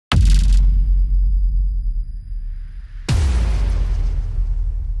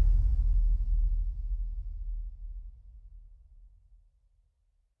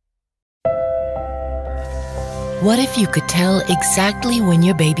What if you could tell exactly when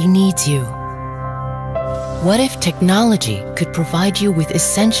your baby needs you? What if technology could provide you with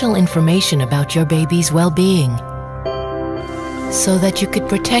essential information about your baby's well-being, so that you could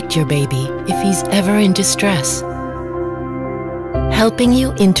protect your baby if he's ever in distress, helping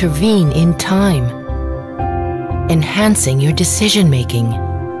you intervene in time, enhancing your decision-making,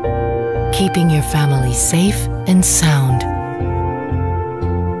 keeping your family safe and sound?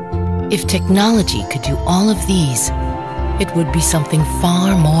 If technology could do all of these, it would be something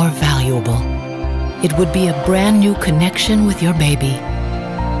far more valuable. It would be a brand new connection with your baby.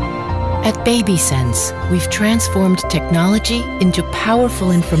 At BabySense, we've transformed technology into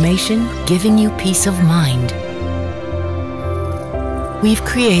powerful information giving you peace of mind. We've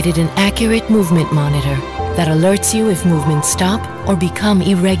created an accurate movement monitor that alerts you if movements stop or become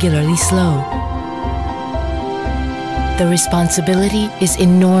irregularly slow. The responsibility is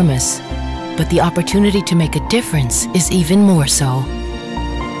enormous, but the opportunity to make a difference is even more so.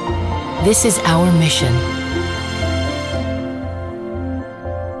 This is our mission.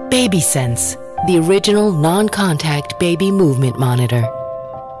 BabySense, the original non-contact baby movement monitor.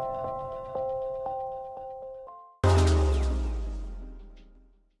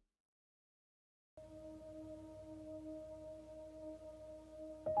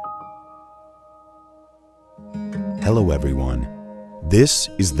 Hello everyone, this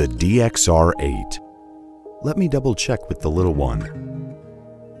is the DXR8. Let me double check with the little one.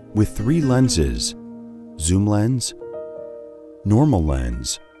 With 3 lenses, zoom lens, normal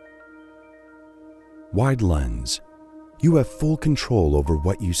lens, wide lens, you have full control over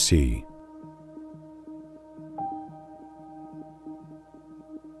what you see.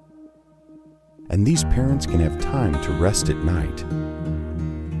 And these parents can have time to rest at night.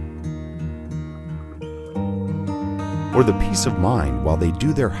 Or the peace of mind while they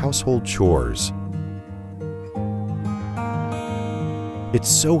do their household chores. It's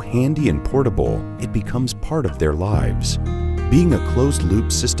so handy and portable, it becomes part of their lives. Being a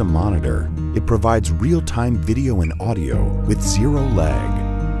closed-loop system monitor, it provides real-time video and audio with 0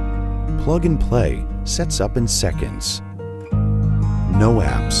 lag. Plug and play sets up in seconds. No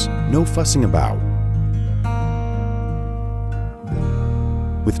apps, no fussing about.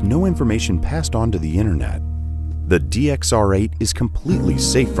 With no information passed on to the internet, the DXR8 is completely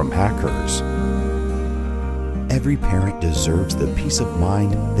safe from hackers. Every parent deserves the peace of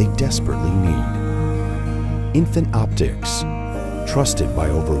mind they desperately need. Infant Optics, trusted by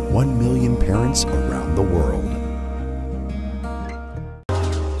over 1 million parents around the world.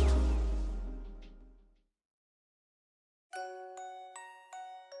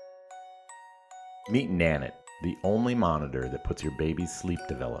 Meet Nanit, the only monitor that puts your baby's sleep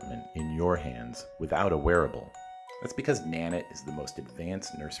development in your hands without a wearable. That's because Nanit is the most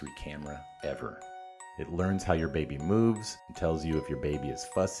advanced nursery camera ever. It learns how your baby moves and tells you if your baby is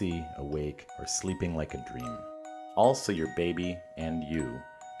fussy, awake, or sleeping like a dream. All so your baby and you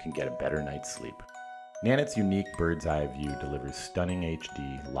can get a better night's sleep. Nanit's unique bird's eye view delivers stunning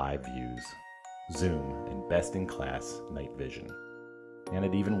HD live views, zoom, and best-in-class night vision. And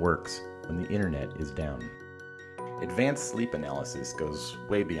it even works when the internet is down. Advanced sleep analysis goes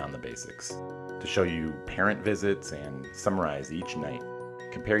way beyond the basics to show you parent visits and summarize each night.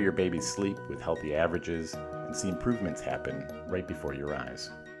 Compare your baby's sleep with healthy averages and see improvements happen right before your eyes.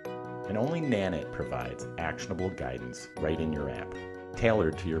 And only Nanit provides actionable guidance right in your app,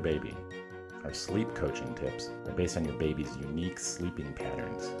 tailored to your baby. Our sleep coaching tips are based on your baby's unique sleeping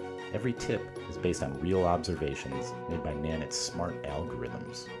patterns. Every tip is based on real observations made by Nanit's smart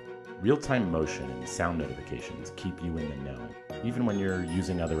algorithms. Real-time motion and sound notifications keep you in the know, even when you're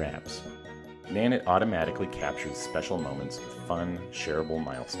using other apps. Nanit automatically captures special moments with fun, shareable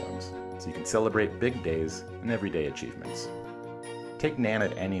milestones, so you can celebrate big days and everyday achievements. Take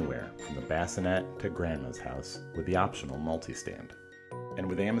Nanit anywhere, from the bassinet to grandma's house, with the optional multi-stand. And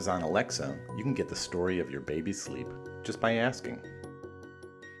with Amazon Alexa, you can get the story of your baby's sleep just by asking.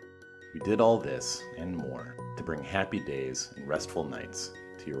 We did all this and more to bring happy days and restful nights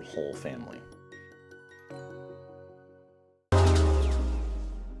to your whole family.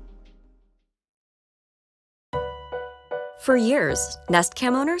 For years, Nest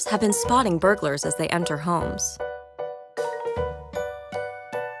Cam owners have been spotting burglars as they enter homes.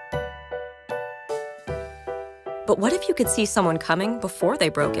 But what if you could see someone coming before they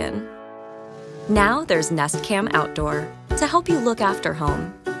broke in? Now there's Nest Cam Outdoor to help you look after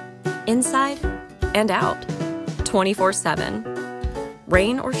home, inside and out, 24/7.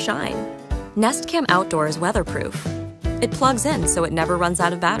 Rain or shine, Nest Cam Outdoor is weatherproof. It plugs in so it never runs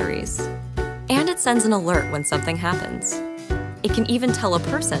out of batteries. And it sends an alert when something happens. It can even tell a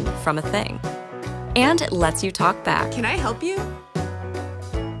person from a thing. And it lets you talk back. Can I help you?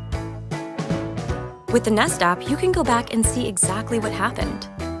 With the Nest app, you can go back and see exactly what happened.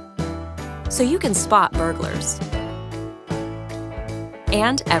 So you can spot burglars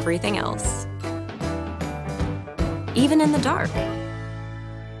and everything else, even in the dark.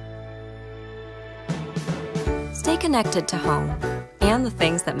 Stay connected to home and the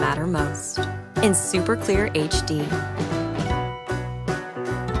things that matter most in super clear HD.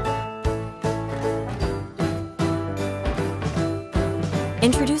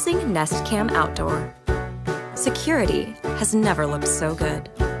 Introducing Nest Cam Outdoor. Security has never looked so good.